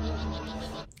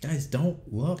 Guys, don't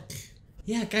look.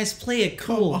 Yeah, guys, play it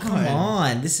cool. Come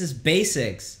on. This is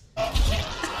basics.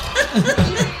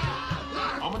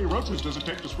 How many roaches does it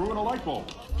take to screw in a light bulb?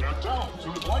 Can't tell. As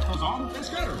soon as the light goes on, they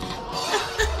scatter.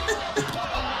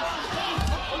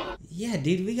 Yeah,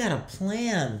 dude, we got a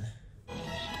plan.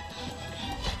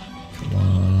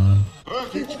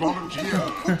 Perfect volunteer.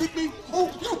 With me? Oh,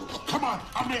 come on.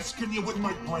 I'm asking you with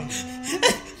my brain.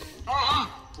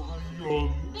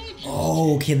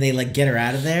 Oh, can they like get her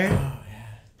out of there?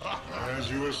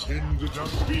 As you ascend the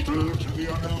dust beetle to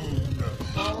the unknown.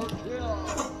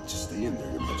 Just stay in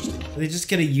there, Your Majesty. Are they just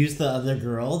gonna use the other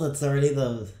girl that's already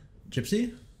the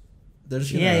Gypsy? They're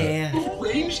just gonna... Yeah.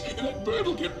 Raise and that bird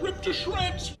will get ripped to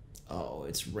shreds. Oh,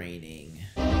 it's raining.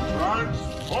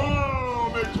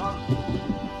 Transform it.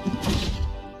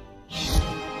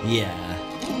 Yeah.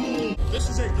 This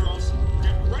is it, girls.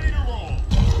 Get ready to roll.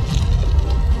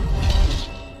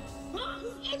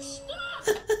 It's stuck.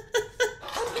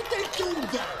 How did they do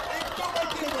that? Ain't no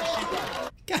idea what she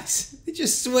got. Guys, they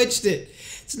just switched it.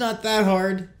 It's not that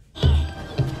hard.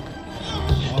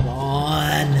 Come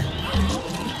on.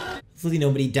 Hopefully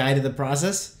nobody died in the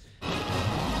process.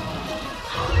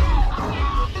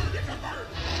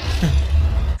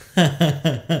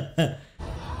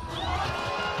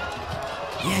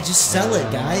 Yeah, just sell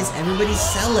it, guys. Everybody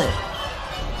sell it.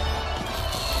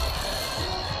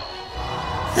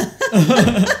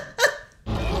 I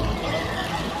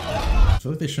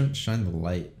feel like they shouldn't shine the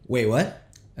light. Wait, what?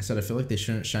 I said I feel like they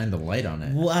shouldn't shine the light on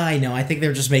it. Well, I know. I think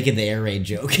they're just making the air raid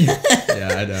joke. Yeah,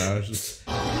 I know. It's just...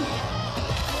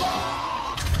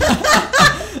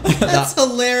 That's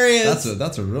hilarious.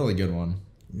 That's a really good one.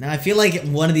 No, I feel like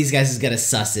one of these guys is gonna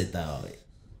suss it though.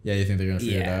 Yeah, you think they're gonna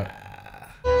figure it out?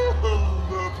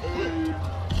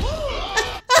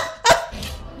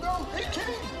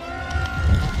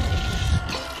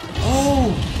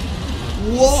 Oh!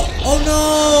 Whoa! Oh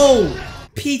no!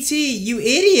 PT, you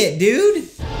idiot, dude!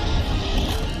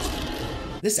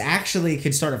 This actually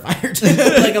could start a fire too.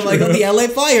 Like I'm like on the LA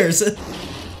fires.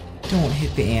 Don't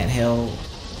hit the anthill.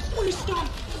 Please stop.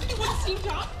 Anyone seen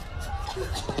Doc?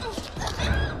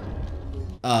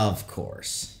 Of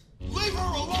course. Leave her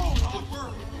alone,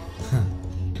 Hopper.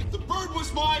 The bird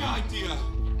was my idea.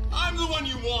 I'm the one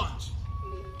you want.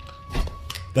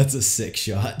 That's a sick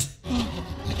shot.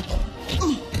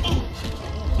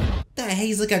 The heck,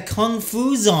 he's like a kung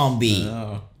fu zombie.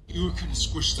 Oh. You were gonna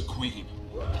squish the queen.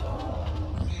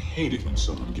 I hate it when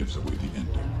someone gives away the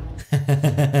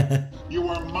ending. You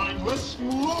are mindless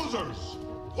losers.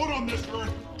 Put on this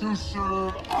earth to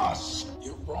serve us.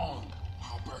 You're wrong,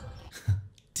 Hopper.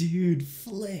 Dude,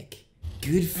 Flick.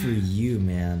 Good for you,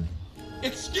 man.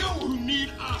 It's you who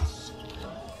need us.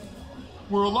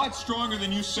 We're a lot stronger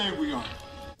than you say we are.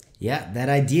 Yeah, that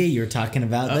idea you're talking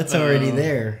about, that's already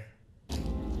there.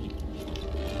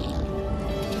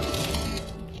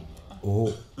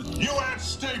 Oh. You ants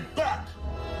stay back.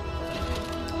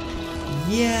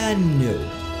 Yeah, no.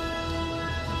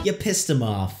 You pissed him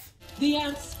off. The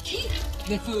ants keep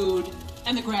the food,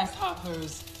 and the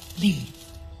grasshoppers leave.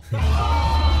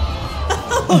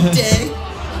 Oh, dang.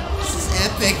 This is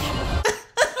epic.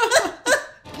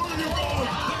 Where are you going?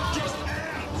 They're just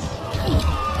ants.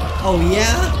 Oh,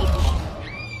 yeah?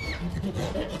 No,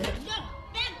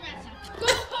 bad grasshopper. Go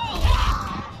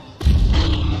home.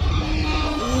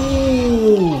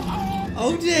 Ooh.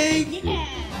 Oh, dang. Yeah.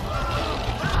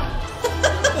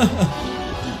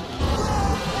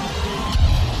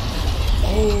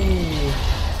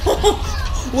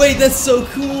 Oh. Wait, that's so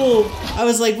cool. I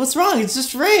was like, what's wrong? It's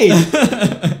just rain.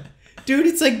 Dude,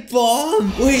 it's like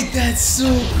bomb. Wait, that's so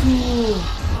cool.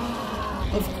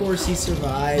 Of course he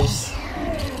survives.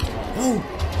 Oh.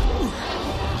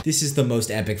 This is the most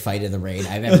epic fight of the raid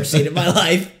I've ever seen in my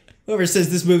life. Whoever says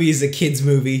this movie is a kid's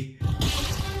movie.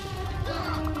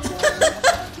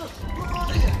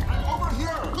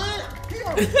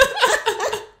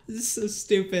 This is so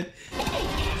stupid.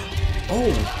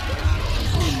 Oh.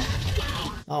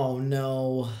 Oh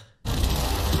no.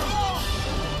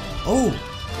 Oh.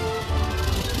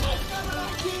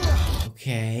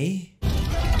 Okay.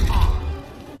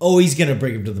 Oh, he's gonna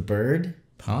bring him to the bird?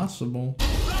 Possible.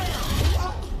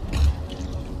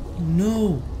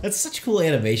 No. That's such cool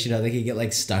animation how they can get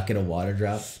like stuck in a water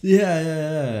drop.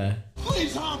 Yeah.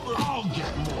 Please, Hopper. I'll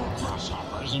get more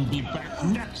grasshoppers and be back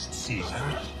next season.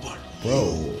 But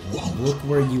Bro, look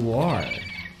where you are.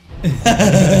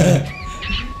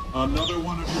 another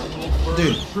one of your old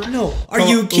bird tricks? No, are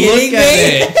you kidding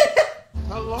me?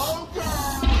 Hello, girl.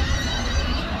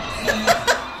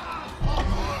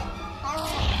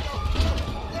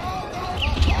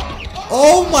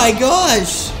 Oh my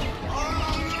gosh!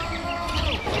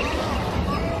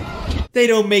 They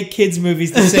don't make kids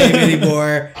movies the same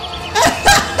anymore.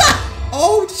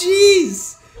 Oh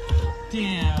jeez!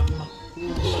 Damn.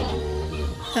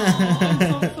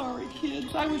 I'm so sorry,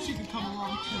 kids. I wish you could come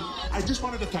along too. I just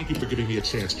wanted to thank you for giving me a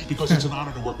chance because it's an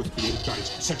honor to work with creative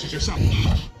giants such as yourself.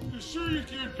 You sure you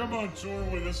can't come on tour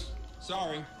with us?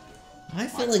 Sorry. I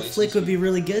feel like Flick would be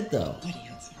really good though. Good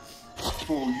answer.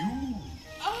 For you.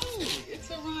 Oh, it's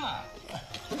a rock.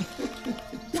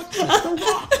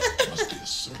 Must be a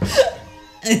circus.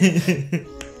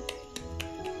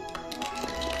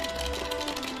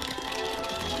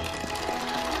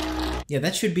 Yeah,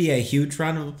 that should be a huge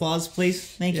round of applause, please.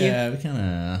 Thank you. Yeah, we kind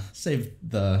of saved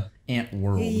the ant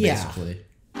world, basically.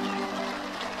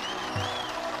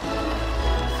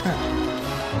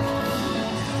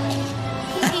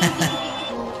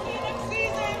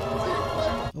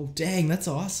 Oh, dang, that's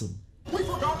awesome. We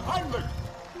forgot Heimlich.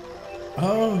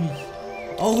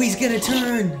 Oh, he's gonna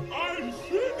turn. I'm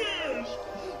finished.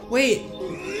 Wait,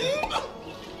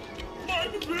 My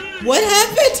baby. what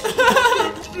happened?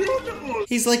 Beautiful.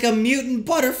 He's like a mutant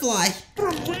butterfly.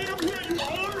 From where you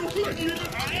are looking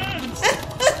ants.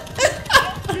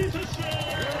 Piece of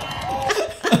shit.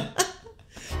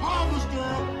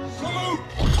 Harvester, salute.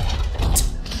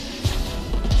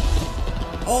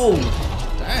 Oh,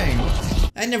 Dang.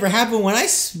 that never happened when I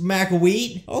smack a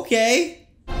wheat. Okay.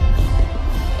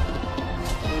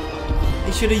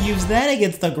 They should have used that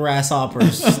against the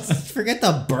grasshoppers. Forget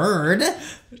the bird.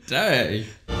 Dang.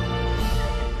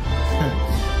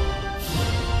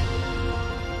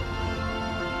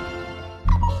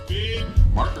 Big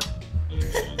marker.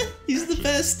 He's the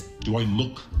best. Do I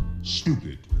look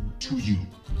stupid to you?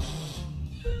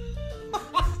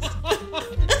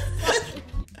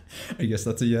 I guess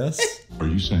that's a yes. Are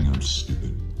you saying I'm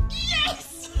stupid?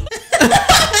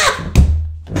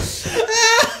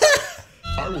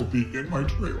 I will be in my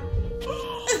trailer.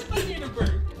 I need a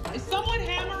break. Is someone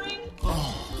hammering?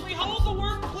 Can we hold the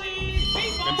work, please?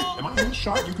 People! Am I in the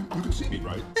shot? You can see me,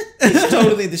 right? He's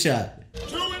totally the shot.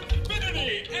 To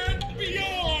infinity and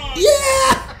beyond!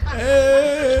 Yeah!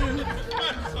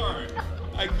 I'm sorry.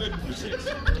 I couldn't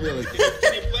resist. Really?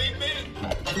 Can you blame me?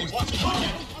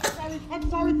 I'm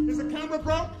sorry. Is the camera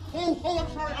broke? Oh, I'm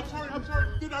sorry.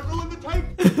 Did I ruin the tape?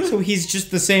 So he's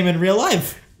just the same in real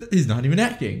life. He's not even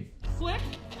acting. Flick,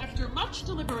 after much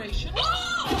deliberation.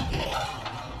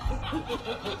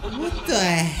 What the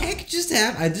heck just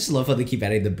happened? I just love how they keep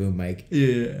adding the boom mic.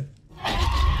 Yeah.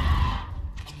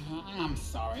 I'm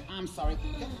sorry.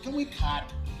 Can we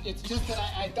cut? It's just that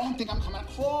I don't think I'm coming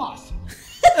across.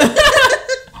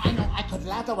 I know, I could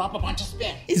lather up a bunch of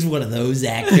spit. He's one of those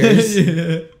actors.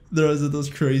 Yeah. Those are those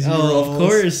crazy roles. Of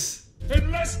course. In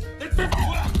less than 50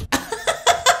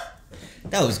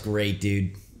 That was great,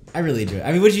 dude. I really enjoyed it.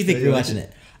 I mean, what did you think rewatching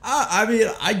it? I mean,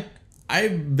 I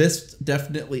missed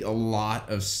definitely a lot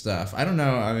of stuff. I don't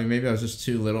know. I mean, maybe I was just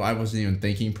too little. I wasn't even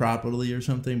thinking properly or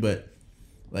something. But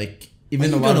like,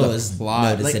 even a lot of the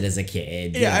plot, notice like, it as a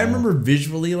kid. yeah, I remember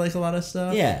visually like a lot of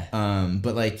stuff. Yeah.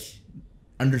 But like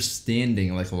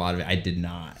understanding like a lot of it, I did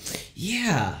not.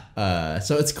 Yeah.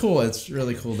 So it's cool. It's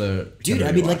really cool to. Dude,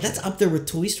 I mean, like that's up there with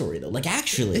Toy Story though. Like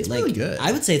actually, It's like really good.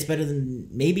 I would say it's better than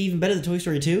maybe even better than Toy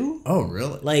Story 2. Oh,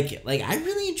 really? Like I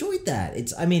really enjoyed that.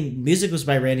 I mean, music was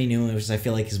by Randy Newman, which I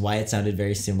feel like is why it sounded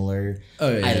very similar.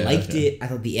 Oh, yeah, I liked okay. it. I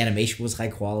thought the animation was high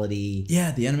quality.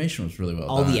 Yeah, the animation was really well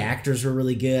All done. the actors were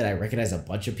really good. I recognized a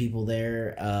bunch of people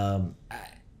there.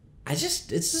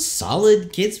 It's a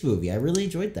solid kids movie. I really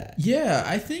enjoyed that. Yeah,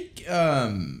 I think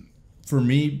for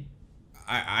me,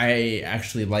 I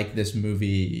actually like this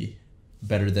movie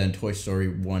better than Toy Story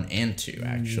 1 and 2,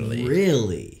 actually.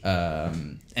 Really?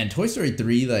 And Toy Story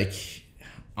 3, like,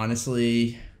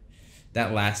 honestly,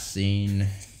 that last scene...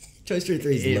 Toy Story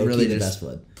 3 is it low-key really the just best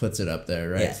one. puts it up there,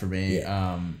 right, Yeah, for me.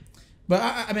 yeah. But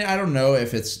I mean, I don't know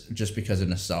if it's just because of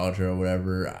nostalgia or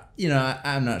whatever. You know,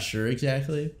 I'm not sure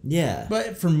exactly. Yeah.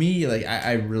 But for me, like,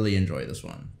 I really enjoy this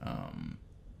one.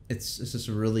 It's just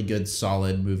a really good,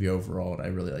 solid movie overall, and I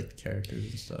really like the characters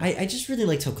and stuff. I just really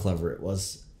liked how clever it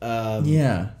was.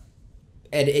 Yeah.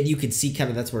 And you could see kind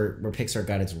of that's where Pixar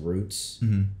got its roots.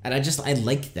 Mm-hmm. And I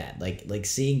like that. Like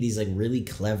seeing these like really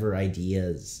clever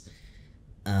ideas.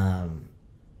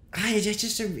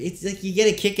 It's like you get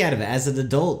a kick out of it as an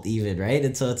adult even, right?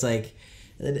 And so it's like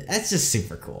that's just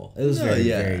super cool. It was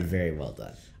very very well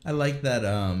done. I like that.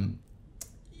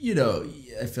 You know,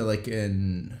 I feel like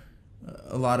in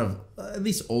a lot of at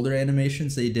least older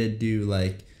animations, they did do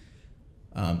like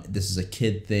this is a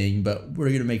kid thing, but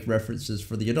we're gonna make references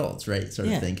for the adults, right? Sort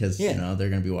of thing, because you know they're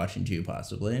gonna be watching too,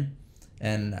 possibly.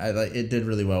 And I like it did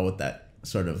really well with that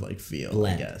sort of like feel,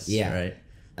 blend. I guess. Yeah. Right.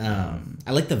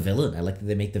 I like the villain. I like that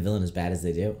they make the villain as bad as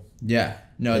they do. Yeah.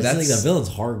 No, that's like the villain's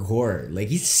hardcore. Like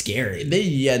he's scary.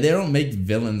 They don't make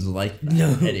villains like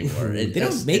that anymore. They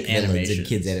don't make villains in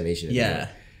kids animation anymore.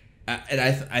 Yeah. And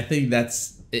I think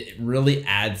it really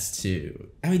adds to.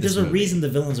 I mean, there's a reason the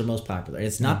villains are most popular.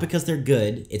 It's not because they're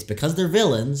good. It's because they're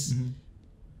villains. Mm-hmm.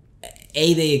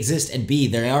 A, they exist, and B,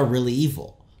 they are really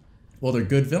evil. Well, they're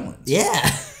good villains.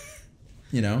 Yeah.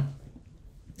 You know,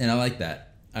 and I like that.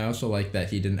 I also like that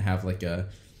he didn't have like a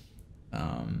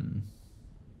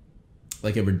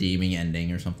redeeming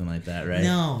ending or something like that, right?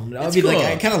 No, I mean, cool. Like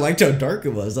I kind of liked how dark it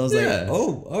was. I was like,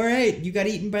 oh, all right, you got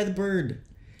eaten by the bird.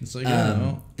 It's like,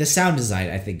 the sound design,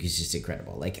 I think, is just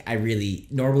incredible. Like,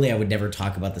 normally I would never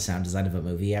talk about the sound design of a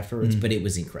movie afterwards, but it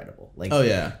was incredible. Like,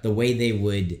 the way they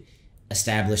would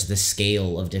establish the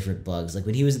scale of different bugs. Like,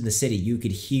 when he was in the city, you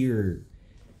could hear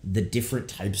the different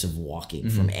types of walking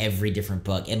from every different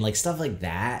bug. And, like, stuff like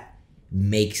that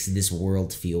makes this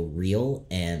world feel real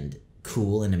and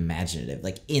cool and imaginative,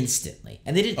 like, instantly.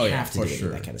 And they didn't have to do any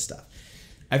of that kind of stuff.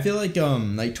 I feel like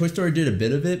Toy Story did a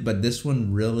bit of it, but this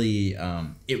one really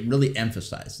it really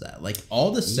emphasized that. Like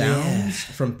all the sounds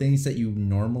from things that you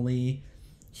normally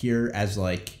hear as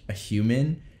like a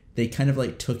human, they kind of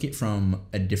like took it from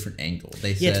a different angle.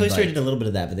 They said, Toy Story did a little bit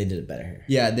of that, but they did it better here.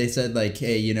 Yeah, they said like,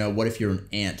 hey, you know, what if you're an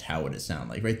ant? How would it sound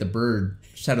like? Right, the bird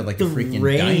sounded like a freaking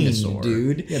dinosaur,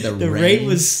 dude. Yeah, the rain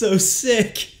was so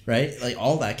sick. Right, like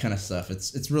all that kind of stuff.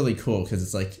 It's really cool because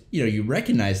it's like, you know, you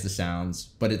recognize the sounds,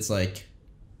 but it's like,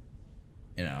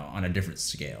 you know, on a different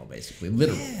scale, basically,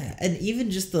 literally. Yeah, and even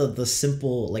just the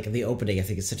simple, like the opening, I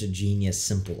think it's such a genius,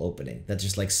 simple opening that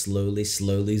just like slowly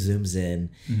zooms in,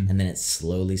 and then it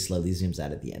slowly zooms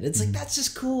out at the end. It's like, that's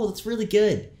just cool. It's really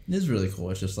good. It is really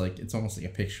cool. It's just like, it's almost like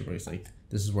a picture where it's like,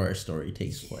 this is where our story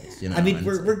takes place. You know, I mean,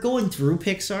 we're going through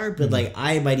Pixar, but like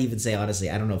I might even say honestly,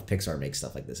 I don't know if Pixar makes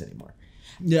stuff like this anymore.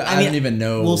 Yeah, I don't even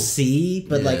know. We'll see,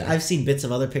 but like I've seen bits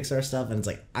of other Pixar stuff, and it's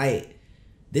like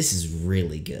this is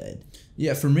really good.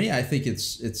 Yeah, for me, I think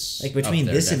it's like between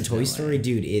this and Toy Story,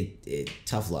 dude. It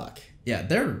tough luck. Yeah,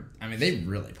 they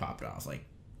really popped off. Like,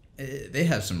 they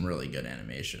have some really good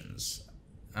animations.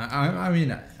 I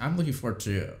mean, I'm looking forward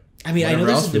to. I mean, I know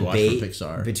there's a debate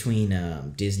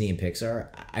between Disney and Pixar.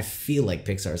 I feel like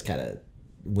Pixar's kind of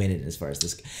winning as far as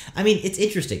this. I mean, it's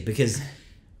interesting because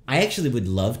I actually would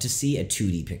love to see a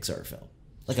 2D Pixar film,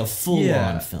 like a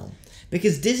full-on film.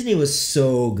 Because Disney was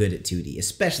so good at 2D,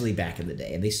 especially back in the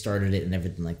day, and they started it and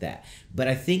everything like that. But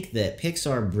I think that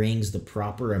Pixar brings the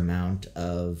proper amount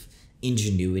of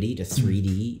ingenuity to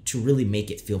 3D to really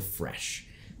make it feel fresh.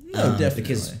 No, definitely.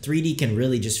 Because 3D can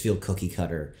really just feel cookie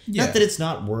cutter. Yeah. Not that it's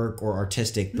not work or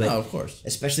artistic, but of course.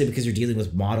 Especially because you're dealing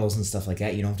with models and stuff like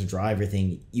that. You don't have to draw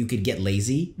everything. You could get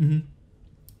lazy. Mm-hmm.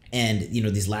 And, you know,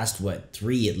 these last,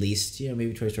 3 at least, you know,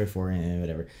 maybe Toy Story 4,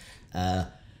 whatever.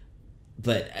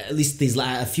 But at least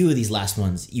a few of these last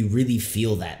ones, you really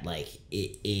feel that like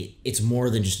it's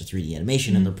more than just a 3D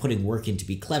animation, and they're putting work in to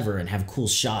be clever and have cool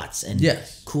shots and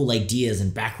cool ideas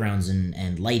and backgrounds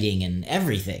and lighting and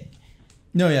everything.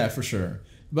 No, yeah, for sure.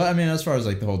 But I mean, as far as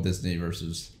like the whole Disney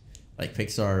versus like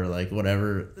Pixar, or, like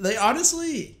whatever, they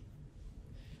honestly,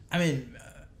 I mean,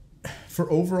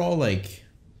 for overall like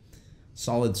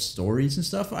solid stories and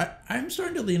stuff, I'm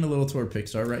starting to lean a little toward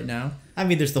Pixar right now. I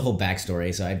mean, there's the whole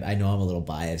backstory, so I know I'm a little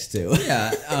biased too.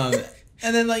 Yeah,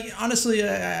 and then like honestly,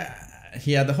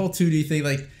 the whole 2D thing,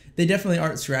 like they definitely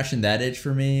aren't scratching that itch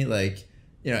for me, like,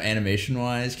 you know, animation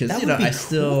wise, because you know I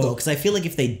still, because I feel like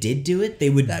if they did do it, they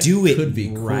would do it could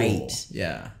be right. Cool.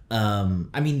 Yeah.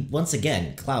 I mean, once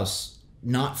again, Klaus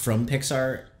not from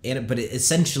Pixar, but it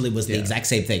essentially was the exact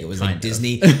same thing. It was like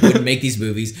Disney wouldn't make these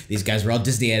movies. These guys were all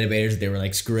Disney animators. They were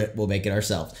like, screw it, we'll make it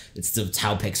ourselves. It's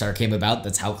how Pixar came about.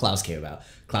 That's how Klaus came about.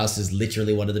 Klaus is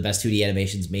literally one of the best 2D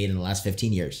animations made in the last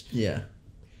 15 years. Yeah.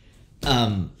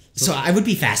 So I would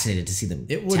be fascinated to see them.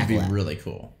 It would be really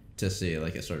cool to see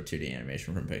like a sort of 2D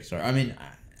animation from Pixar. I mean,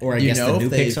 or I guess the new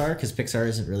Pixar, because Pixar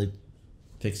isn't really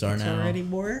Pixar now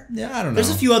anymore. Yeah, I don't know.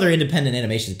 There's a few other independent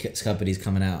animation companies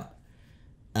coming out.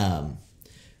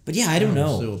 But yeah, I don't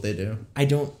know. See what they do. I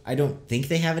don't think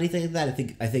they have anything like that.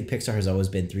 I think Pixar has always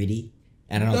been 3D,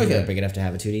 and I don't think they're big enough to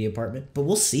have a 2D department. But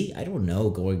we'll see. I don't know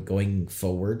going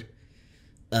forward.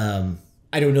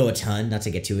 I don't know a ton. Not to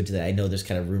get too into that. I know there's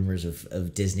kind of rumors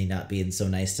of Disney not being so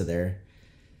nice to their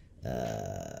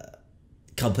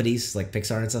companies like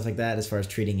Pixar and stuff like that, as far as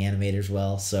treating animators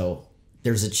well. So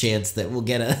there's a chance that we'll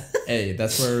get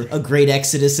that's where a great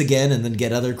exodus again, and then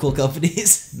get other cool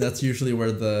companies. That's usually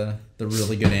where the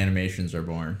really good animations are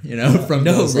born, you know. From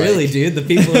those, really, dude. The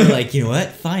people are like, you know what?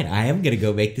 Fine, I am gonna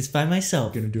go make this by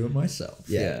myself. Gonna do it myself.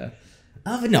 Yeah.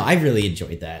 But no, I really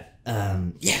enjoyed that.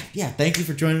 Yeah. Thank you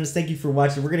for joining us. Thank you for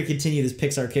watching. We're gonna continue this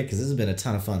Pixar kick because this has been a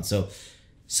ton of fun. So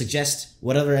suggest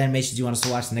what other animations you want us to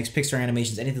watch, the next Pixar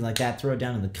animations, anything like that. Throw it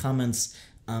down in the comments.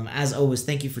 As always,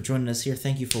 thank you for joining us here.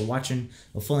 Thank you for watching.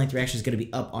 A full-length reaction is going to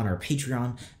be up on our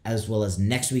Patreon, as well as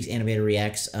next week's Animator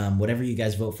Reacts. Whatever you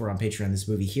guys vote for on Patreon, this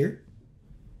movie here.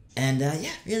 And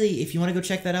really, if you want to go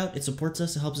check that out, it supports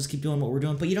us. It helps us keep doing what we're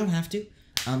doing, but you don't have to.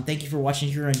 Thank you for watching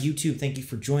here on YouTube. Thank you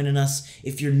for joining us.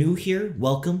 If you're new here,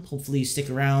 welcome. Hopefully you stick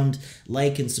around,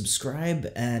 like, and subscribe.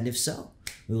 And if so,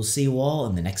 we will see you all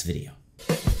in the next video.